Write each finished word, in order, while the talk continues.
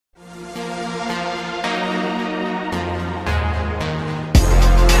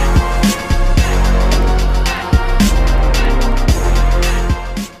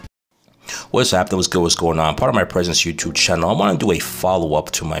What's happening? What's good? What's going on? Part of my presence YouTube channel. I want to do a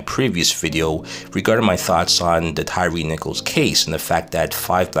follow-up to my previous video regarding my thoughts on the Tyre Nichols case and the fact that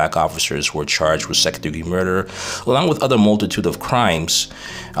 5 black officers were charged with second-degree murder, along with other multitude of crimes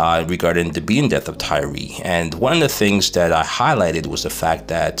regarding the beaten death of Tyre. And one of the things that I highlighted was the fact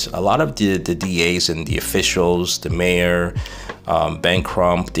that a lot of the DAs and the officials, the mayor, Ben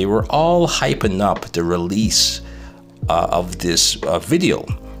Crump, they were all hyping up the release of this video.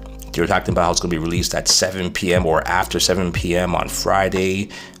 They were talking about how it's going to be released at 7 p.m. or after 7 p.m. on Friday,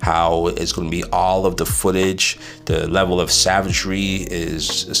 how it's going to be all of the footage. The level of savagery is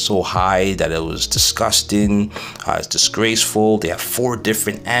so high that it was disgusting. It's disgraceful. They have 4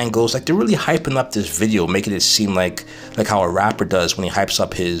 different angles. Like, they're really hyping up this video, making it seem like how a rapper does when he hypes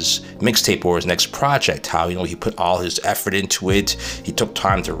up his mixtape or his next project. How, you know, he put all his effort into it. He took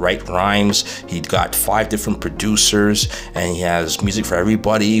time to write rhymes. He got 5 different producers, and he has music for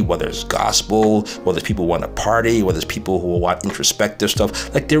everybody, whether it's gospel, whether it's people who want to party, whether it's people who want introspective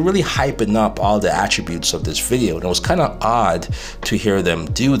stuff. Like, they're really hyping up all the attributes of this video, and it was kind of odd to hear them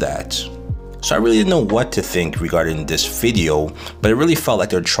do that. So I really didn't know what to think regarding this video, but it really felt like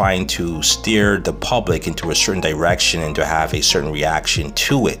they're trying to steer the public into a certain direction and to have a certain reaction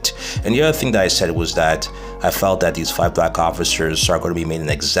to it. And the other thing that I said was that I felt that these 5 black officers are going to be made an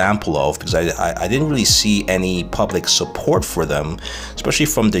example of, because I didn't really see any public support for them, especially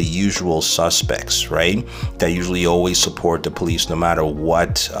from the usual suspects, right? That usually always support the police no matter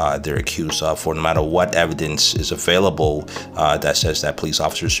what they're accused of, or no matter what evidence is available that says that police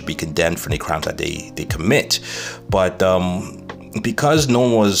officers should be condemned for any crimes that they commit. But because no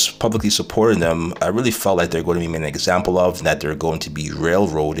one was publicly supporting them, I really felt like they're going to be made an example of, and that they're going to be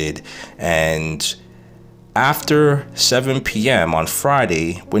railroaded. And after 7 p.m. on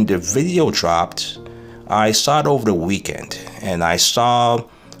Friday, when the video dropped, I saw it over the weekend, and I saw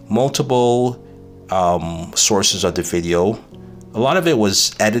multiple sources of the video. A lot of it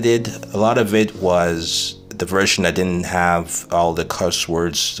was edited. A lot of it was the version that didn't have all the cuss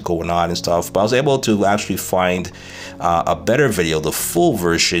words going on and stuff, but I was able to actually find a better video, the full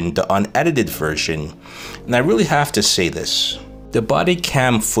version, the unedited version. And I really have to say this: the body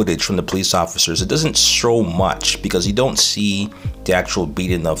cam footage from the police officers, it doesn't show much, because you don't see the actual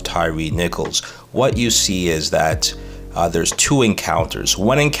beating of Tyre Nichols. What you see is that there's 2 encounters.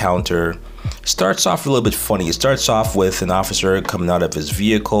 One encounter starts off a little bit funny. It starts off with an officer coming out of his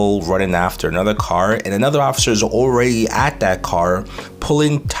vehicle, running after another car, and another officer is already at that car,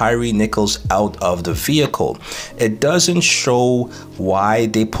 pulling Tyre Nichols out of the vehicle. It doesn't show why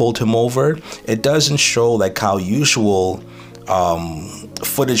they pulled him over. It doesn't show like how usual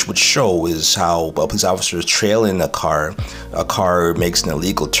footage would show, is how a police officer is trailing a car makes an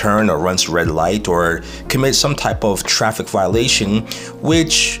illegal turn or runs a red light or commits some type of traffic violation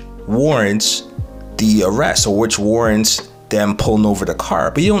which warrants the arrest, or which warrants them pulling over the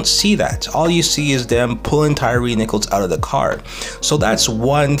car. But you don't see that. All you see is them pulling Tyre Nichols out of the car. So that's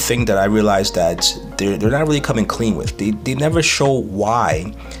one thing that I realized that they're not really coming clean with. They never show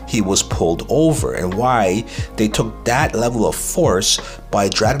why he was pulled over and why they took that level of force by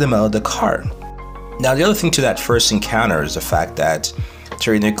dragging him out of the car. Now, the other thing to that first encounter is the fact that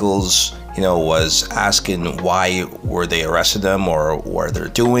Tyre Nichols, you know, was asking why were they arresting them or what they're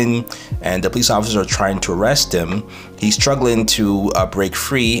doing, and the police officers are trying to arrest him. He's struggling to break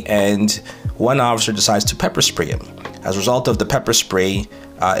free, and one officer decides to pepper spray him. As a result of the pepper spray,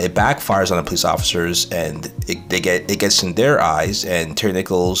 it backfires on the police officers, and it gets in their eyes, and Tyre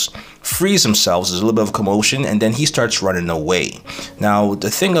Nichols frees himself. There's a little bit of commotion, and then he starts running away. Now,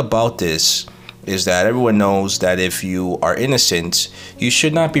 the thing about this is that everyone knows that if you are innocent, you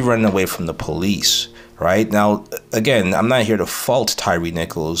should not be running away from the police, right? Now, again, I'm not here to fault Tyre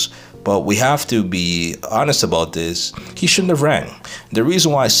Nichols, but we have to be honest about this. He shouldn't have ran. The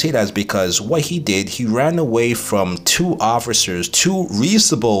reason why I say that is because what he did, he ran away from 2 officers, 2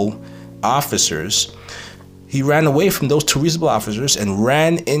 reasonable officers. He ran away from those 2 reasonable officers and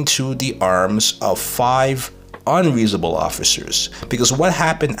ran into the arms of 5 unreasonable officers, because what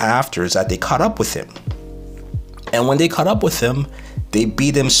happened after is that they caught up with him, and when they caught up with him, they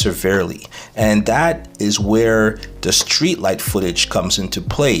beat him severely. And that is where the streetlight footage comes into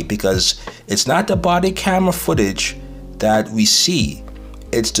play, because it's not the body camera footage that we see,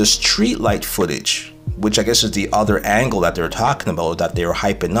 it's the streetlight footage, which I guess is the other angle that they're talking about, that they're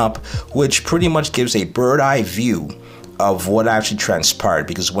hyping up, which pretty much gives a bird's-eye view of what actually transpired.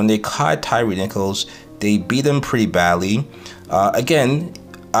 Because when they caught Tyre Nichols, they beat him pretty badly. Again,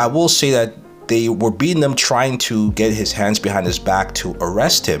 I will say that they were beating him, trying to get his hands behind his back to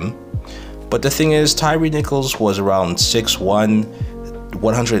arrest him. But the thing is, Tyre Nichols was around 6'1",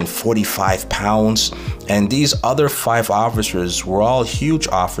 145 pounds, and these other 5 officers were all huge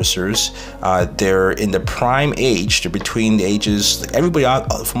officers. They're in the prime age. They're between the ages, everybody,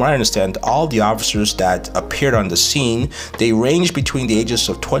 from what I understand, all the officers that appeared on the scene, they range between the ages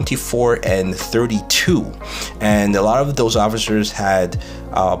of 24 and 32, and a lot of those officers had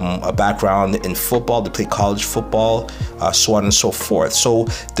a background in football. They played college football, so on and so forth. So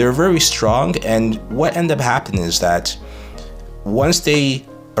they're very strong, and what ended up happening is that once they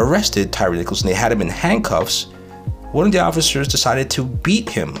arrested Tyre Nichols and they had him in handcuffs, one of the officers decided to beat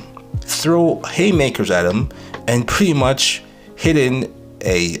him, throw haymakers at him, and pretty much hitting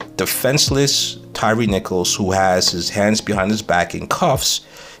a defenseless Tyre Nichols who has his hands behind his back in cuffs.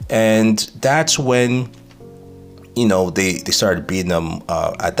 And that's when, you know, they started beating him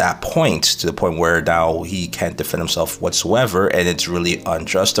at that point, to the point where now he can't defend himself whatsoever, and it's really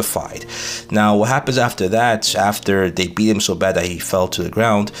unjustified. Now, what happens after that, after they beat him so bad that he fell to the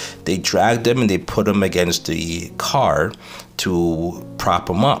ground, they dragged him and they put him against the car to prop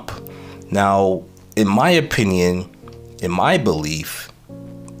him up. Now, in my opinion, in my belief,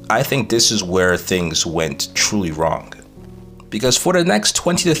 I think this is where things went truly wrong. Because for the next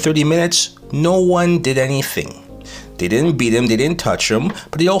 20 to 30 minutes, no one did anything. They didn't beat him, they didn't touch him,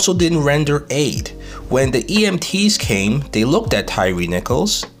 but they also didn't render aid. When the EMTs came, they looked at Tyre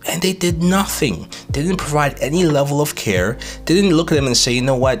Nichols and they did nothing. They didn't provide any level of care. They didn't look at him and say, you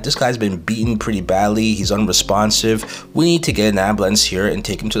know what, this guy's been beaten pretty badly, he's unresponsive, we need to get an ambulance here and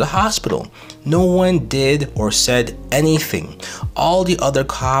take him to the hospital. No one did or said anything. All the other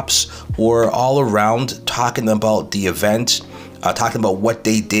cops were all around talking about the event, talking about what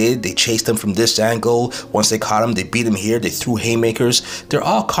they did. They chased him from this angle. Once they caught him, they beat him here. They threw haymakers. They're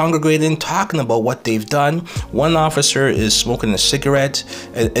all congregating, talking about what they've done. One officer is smoking a cigarette,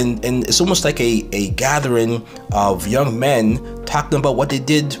 and it's almost like a gathering of young men talking about what they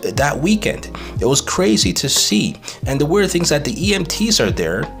did that weekend. It was crazy to see. And the weird thing is that the EMTs are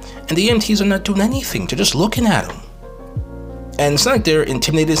there, and the EMTs are not doing anything. They're just looking at him. And it's not like they're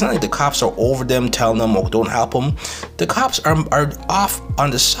intimidated. It's not like the cops are over them, telling them, oh, don't help them. The cops are off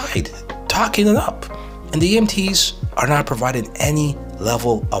on the side, talking it up. And the EMTs are not providing any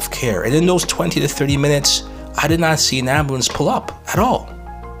level of care. And in those 20 to 30 minutes, I did not see an ambulance pull up at all.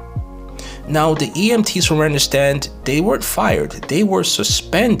 Now, the EMTs, from what I understand, they weren't fired. They were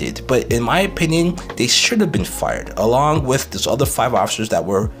suspended. But in my opinion, they should have been fired, along with those other 5 officers that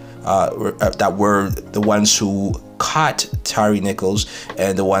were the ones who caught Tyre Nichols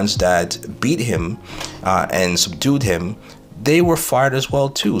and the ones that beat him and subdued him. They were fired as well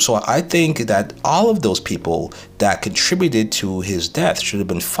too. So I think that all of those people that contributed to his death should have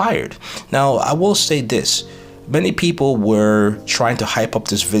been fired. Now, I will say this. Many people were trying to hype up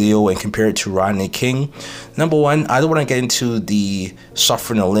this video and compare it to Rodney King. Number one, I don't want to get into the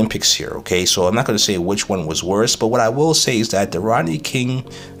suffering Olympics here, okay? So I'm not going to say which one was worse, but what I will say is that the Rodney King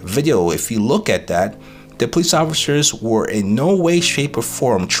video, if you look at that, the police officers were in no way, shape, or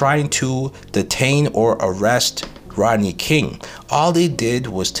form trying to detain or arrest Rodney King. All they did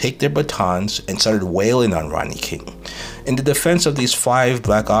was take their batons and started wailing on Rodney King. In the defense of these 5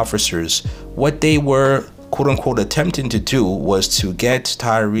 black officers, what they were quote-unquote attempting to do was to get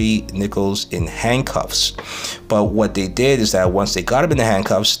Tyre Nichols in handcuffs. But what they did is that once they got him in the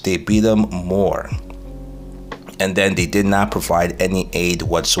handcuffs, they beat him more. And then they did not provide any aid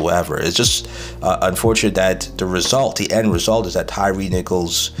whatsoever. It's just unfortunate that the end result is that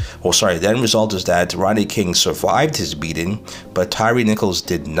the end result is that Rodney King survived his beating, but Tyre Nichols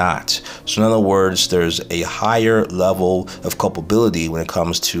did not. So in other words, there's a higher level of culpability when it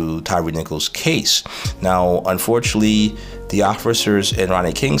comes to Tyre Nichols' case. Now, unfortunately, the officers in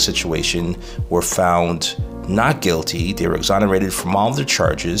Rodney King's situation were found not guilty. They were exonerated from all of their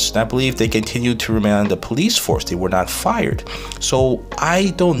charges, and I believe they continued to remain on the police force. They were not fired. So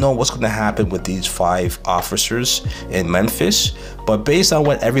I don't know what's going to happen with these 5 officers in Memphis, but based on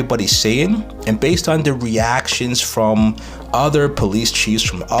what everybody's saying and based on the reactions from other police chiefs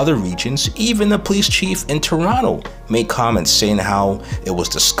from other regions, even the police chief in Toronto made comments saying how it was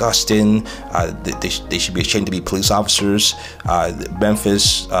disgusting, they should be ashamed to be police officers.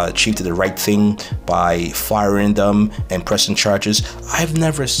 Memphis chief did the right thing by firing them and pressing charges. I've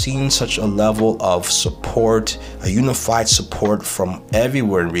never seen such a level of support, a unified support from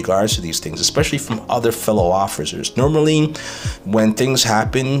everywhere in regards to these things, especially from other fellow officers. Normally, when things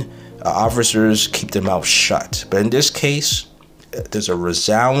happen, officers keep their mouth shut. But in this case, there's a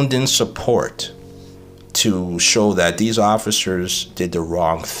resounding support to show that these officers did the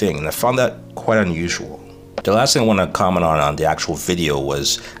wrong thing. And I found that quite unusual. The last thing I want to comment on the actual video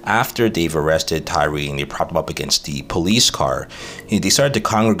was after they've arrested Tyre and they propped him up against the police car, they started to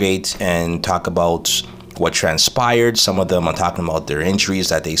congregate and talk about what transpired. Some of them are talking about their injuries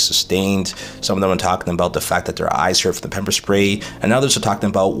that they sustained. Some of them are talking about the fact that their eyes hurt from the pepper spray. And others are talking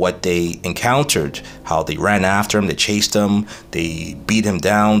about what they encountered, how they ran after him, they chased him, they beat him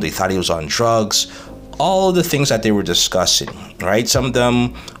down, they thought he was on drugs. All of the things that they were discussing, right? Some of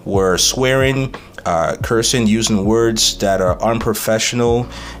them were swearing, cursing, using words that are unprofessional.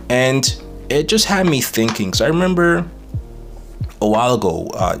 And it just had me thinking. So I remember a while ago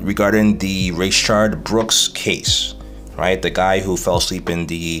regarding the Rayshard Brooks case, right? The guy who fell asleep in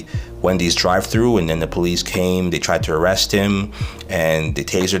the Wendy's drive-thru, and then the police came, they tried to arrest him and they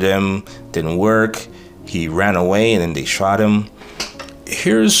tasered him, didn't work. He ran away and then they shot him.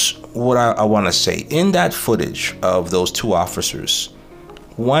 Here's what I want to say. In that footage of those two officers,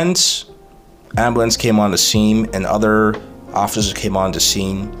 once ambulance came on the scene and other officers came on the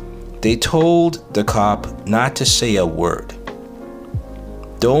scene, they told the cop not to say a word.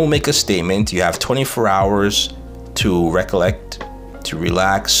 Don't make a statement. You have 24 hours to recollect, to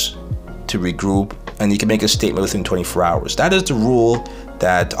relax, to regroup, and you can make a statement within 24 hours. That is the rule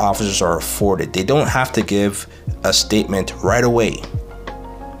that officers are afforded. They don't have to give a statement right away.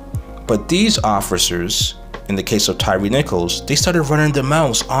 But these officers, in the case of Tyre Nichols, they started running their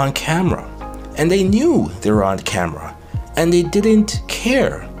mouths on camera. And they knew they were on camera. And they didn't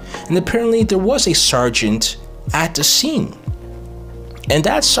care. And apparently there was a sergeant at the scene. And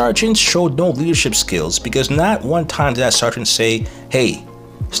that sergeant showed no leadership skills, because not one time did that sergeant say, hey,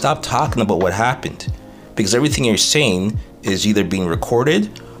 stop talking about what happened, because everything you're saying is either being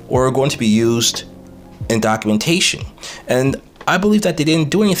recorded or going to be used in documentation. And I believe that they didn't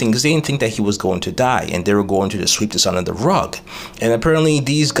do anything because they didn't think that he was going to die, and they were going to just sweep this under the rug. And apparently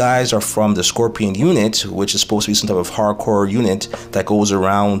these guys are from the Scorpion unit, which is supposed to be some type of hardcore unit that goes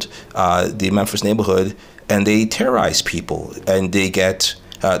around the Memphis neighborhood, and they terrorize people, and they get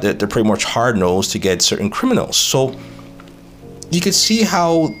they're pretty much hard-nosed to get certain criminals. So you can see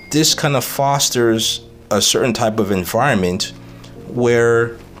how this kind of fosters a certain type of environment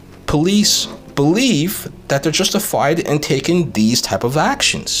where police believe that they're justified in taking these type of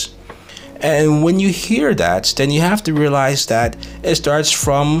actions. And when you hear that, then you have to realize that it starts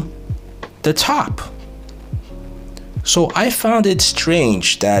from the top. So I found it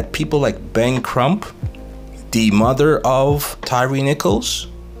strange that people like Ben Crump, the mother of Tyre Nichols,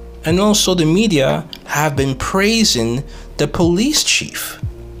 and also the media have been praising the police chief,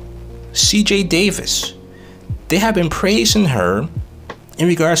 CJ Davis. They have been praising her in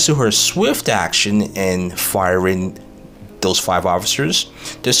regards to her swift action in firing those 5 officers,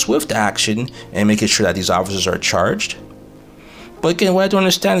 the swift action in making sure that these officers are charged. But again, what I don't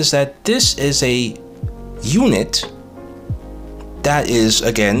understand is that this is a unit that is,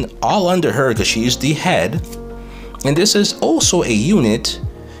 again, all under her because she is the head. And this is also a unit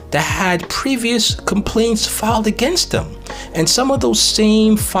that had previous complaints filed against them. And some of those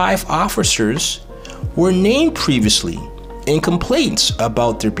same 5 officers were named previously in complaints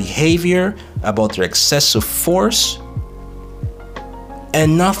about their behavior, about their excessive force,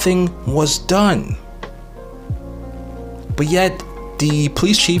 and nothing was done. But yet, the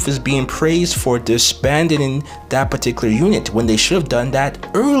police chief is being praised for disbanding that particular unit when they should have done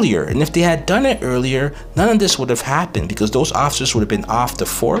that earlier. And if they had done it earlier, none of this would have happened, because those officers would have been off the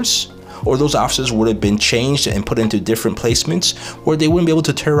force, or those officers would have been changed and put into different placements where they wouldn't be able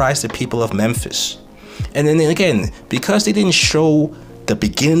to terrorize the people of Memphis. And then again, because they didn't show the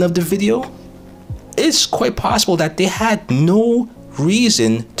beginning of the video, it's quite possible that they had no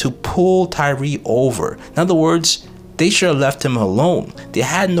reason to pull Tyre over. In other words, they should have left him alone. They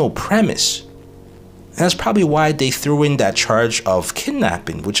had no premise. And that's probably why they threw in that charge of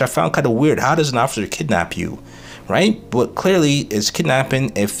kidnapping, which I found kind of weird. How does an officer kidnap you, right? But clearly it's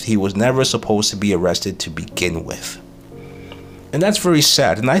kidnapping if he was never supposed to be arrested to begin with. And that's very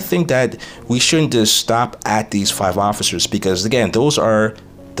sad. And I think that we shouldn't just stop at these 5 officers, because again, those are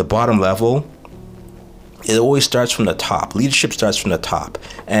the bottom level. It always starts from the top. Leadership starts from the top.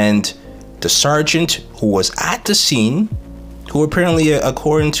 And the sergeant who was at the scene, who apparently,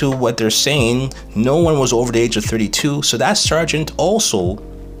 according to what they're saying, no one was over the age of 32. So that sergeant also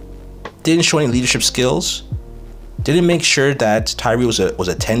didn't show any leadership skills, didn't make sure that Tyre was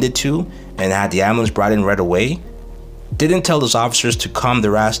attended to and had the ambulance brought in right away, didn't tell those officers to calm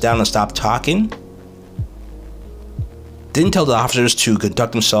their ass down and stop talking, didn't tell the officers to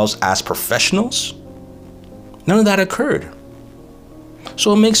conduct themselves as professionals. None of that occurred.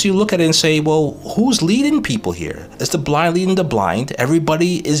 So it makes you look at it and say, well, who's leading people here? Is the blind leading the blind?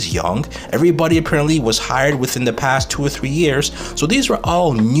 Everybody is young. Everybody apparently was hired within the past 2 or 3 years. So these were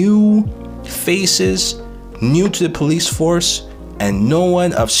all new faces, new to the police force, and no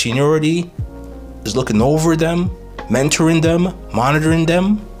one of seniority is looking over them, mentoring them, monitoring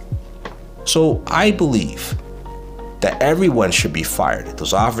them. So I believe that everyone should be fired.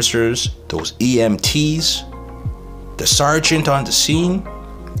 Those officers, those EMTs, the sergeant on the scene,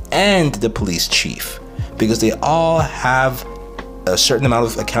 and the police chief, because they all have a certain amount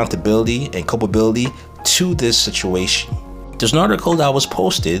of accountability and culpability to this situation. There's an article that was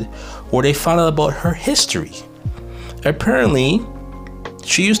posted where they found out about her history. Apparently,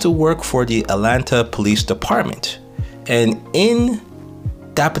 she used to work for the Atlanta Police Department, and in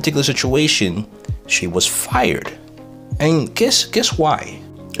that particular situation, she was fired. And guess why?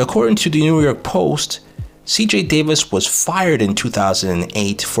 According to the New York Post, CJ Davis was fired in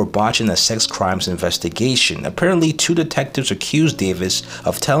 2008 for botching a sex crimes investigation. Apparently, 2 detectives accused Davis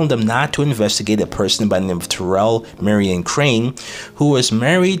of telling them not to investigate a person by the name of Terrell Marion Crane, who was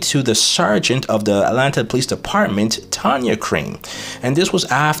married to the sergeant of the Atlanta Police Department, Tanya Crane. And this was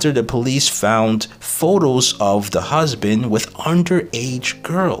after the police found photos of the husband with underage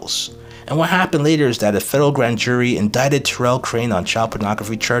girls. And what happened later is that a federal grand jury indicted Terrell Crane on child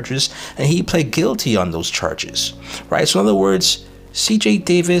pornography charges, and he pled guilty on those charges, right? So in other words, CJ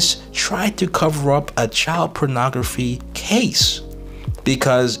Davis tried to cover up a child pornography case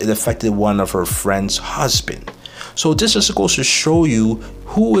because it affected one of her friend's husband. So this just goes to show you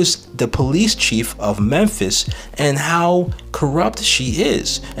who is the police chief of Memphis and how corrupt she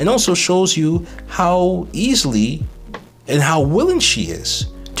is, and also shows you how easily and how willing she is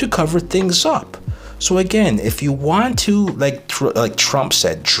to cover things up. So again, if you want to, like Trump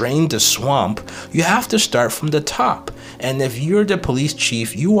said, drain the swamp, you have to start from the top. And if you're the police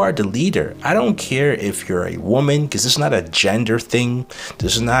chief, you are the leader. I don't care if you're a woman, because this is not a gender thing.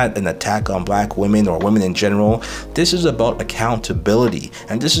 This is not an attack on black women or women in general. This is about accountability,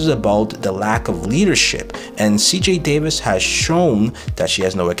 and this is about the lack of leadership. And CJ Davis has shown that she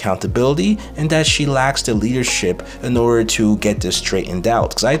has no accountability and that she lacks the leadership in order to get this straightened out.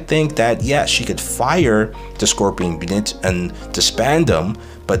 Because I think that, yeah, she could fire the Scorpion unit and disband them,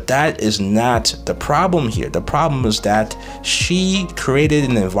 but that is not the problem here. The problem is that she created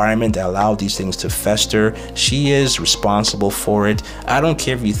an environment that allowed these things to fester. She is responsible for it. I don't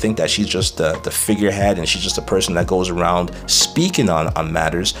care if you think that she's just the figurehead and she's just a person that goes around speaking on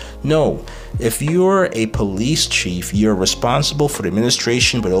matters. No, if you're a police chief, you're responsible for the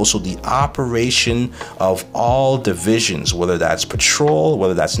administration, but also the operation of all divisions, whether that's patrol,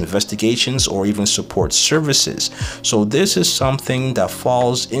 whether that's investigations, or even support services. So this is something that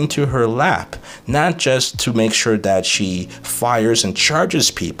falls into her lap, not just to make sure that she fires and charges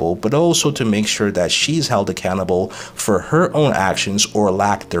people, but also to make sure that she's held accountable for her own actions or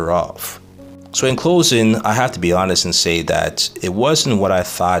lack thereof. So in closing, I have to be honest and say that it wasn't what I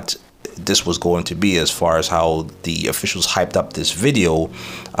thought this was going to be as far as how the officials hyped up this video.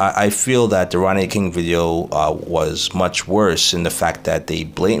 I feel that the Rodney King video was much worse in the fact that they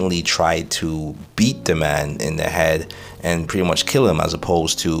blatantly tried to beat the man in the head and pretty much kill him, as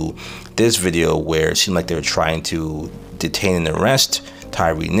opposed to this video where it seemed like they were trying to detain and arrest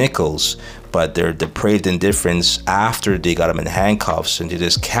Tyre Nichols, but their depraved indifference after they got him in handcuffs, and they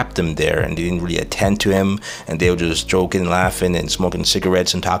just kept him there and they didn't really attend to him, and they were just joking, laughing, and smoking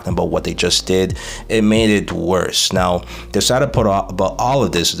cigarettes and talking about what they just did. It made it worse. Now, the sad part about all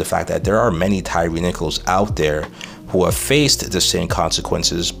of this is the fact that there are many Tyre Nichols out there who have faced the same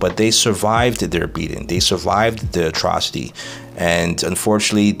consequences, but they survived their beating. They survived the atrocity. And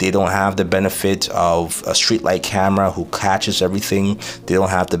unfortunately, they don't have the benefit of a streetlight camera who catches everything. They don't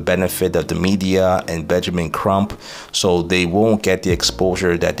have the benefit of the media and Benjamin Crump. So they won't get the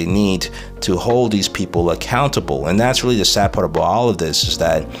exposure that they need to hold these people accountable. And that's really the sad part about all of this, is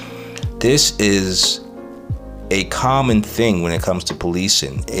that this is a common thing when it comes to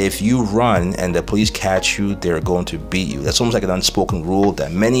policing. If you run and the police catch you, they're going to beat you. That's almost like an unspoken rule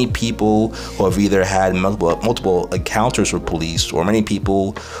that many people who have either had multiple encounters with police, or many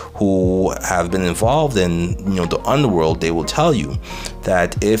people who have been involved in, the underworld, they will tell you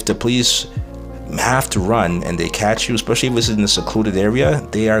that if the police have to run and they catch you, especially if it's in a secluded area,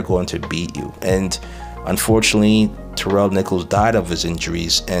 they are going to beat you. And unfortunately, Tyre Nichols died of his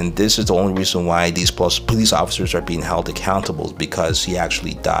injuries, and this is the only reason why these police officers are being held accountable, because he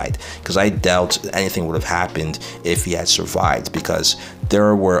actually died. Because I doubt anything would have happened if he had survived, because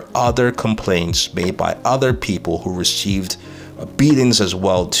there were other complaints made by other people who received beatings as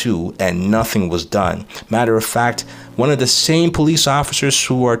well too, and nothing was done. Matter of fact, one of the same police officers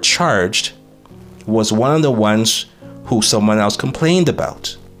who are charged was one of the ones who someone else complained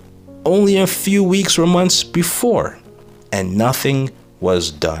about only a few weeks or months before, and nothing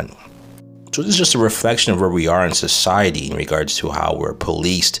was done. So this is just a reflection of where we are in society in regards to how we're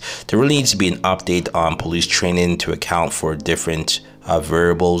policed. There really needs to be an update on police training to account for different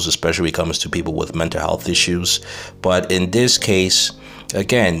variables, especially when it comes to people with mental health issues. But in this case,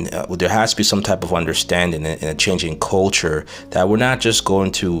 again, there has to be some type of understanding and a changing culture that we're not just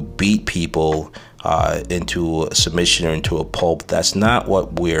going to beat people into submission or into a pulp. That's not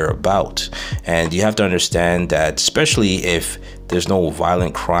what we're about. And you have to understand that, especially if there's no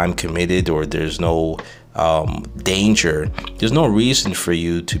violent crime committed or there's no danger, there's no reason for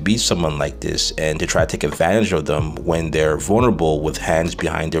you to beat someone like this and to try to take advantage of them when they're vulnerable with hands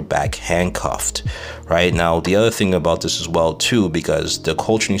behind their back, handcuffed. Right now, the other thing about this as well too, because the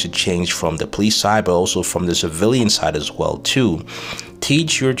culture needs to change from the police side but also from the civilian side as well too.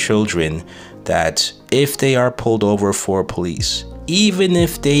 Teach your children that if they are pulled over for police, even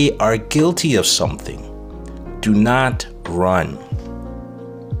if they are guilty of something, do not run.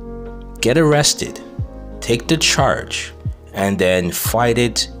 Get arrested, take the charge, and then fight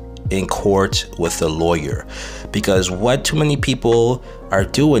it in court with a lawyer. Because what too many people are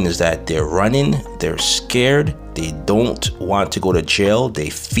doing is that they're running, they're scared, they don't want to go to jail, they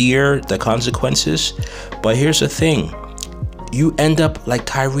fear the consequences. But here's the thing, you end up like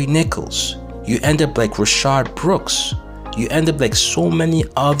Tyre Nichols. You end up like Rashad Brooks. You end up like so many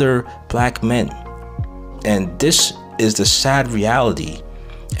other black men. And this is the sad reality.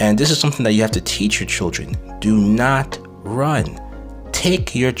 And this is something that you have to teach your children. Do not run.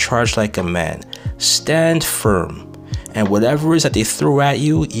 Take your charge like a man. Stand firm. And whatever it is that they throw at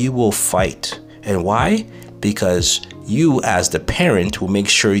you, you will fight. And why? Because you as the parent will make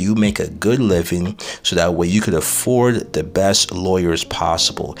sure you make a good living so that way you could afford the best lawyers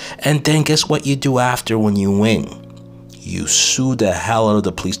possible. And then guess what you do after when you win? You sue the hell out of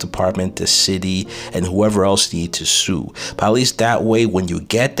the police department, the city, and whoever else you need to sue. But at least that way, when you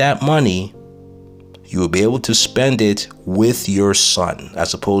get that money, you will be able to spend it with your son,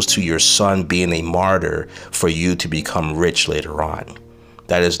 as opposed to your son being a martyr for you to become rich later on.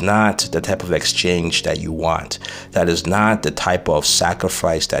 That is not the type of exchange that you want. That is not the type of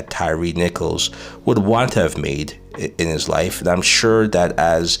sacrifice that Tyre Nichols would want to have made in his life. And I'm sure that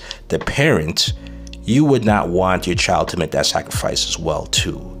as the parent, you would not want your child to make that sacrifice as well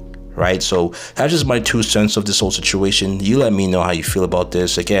too. Right? So that's just my 2 cents of this whole situation. You let me know how you feel about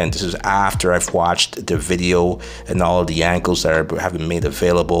this. Again, this is after I've watched the video and all of the angles that have been made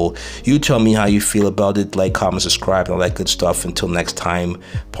available. You tell me how you feel about it. Like, comment, subscribe, and all that good stuff. Until next time,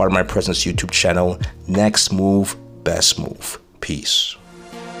 part of my presence YouTube channel. Next move, best move. Peace.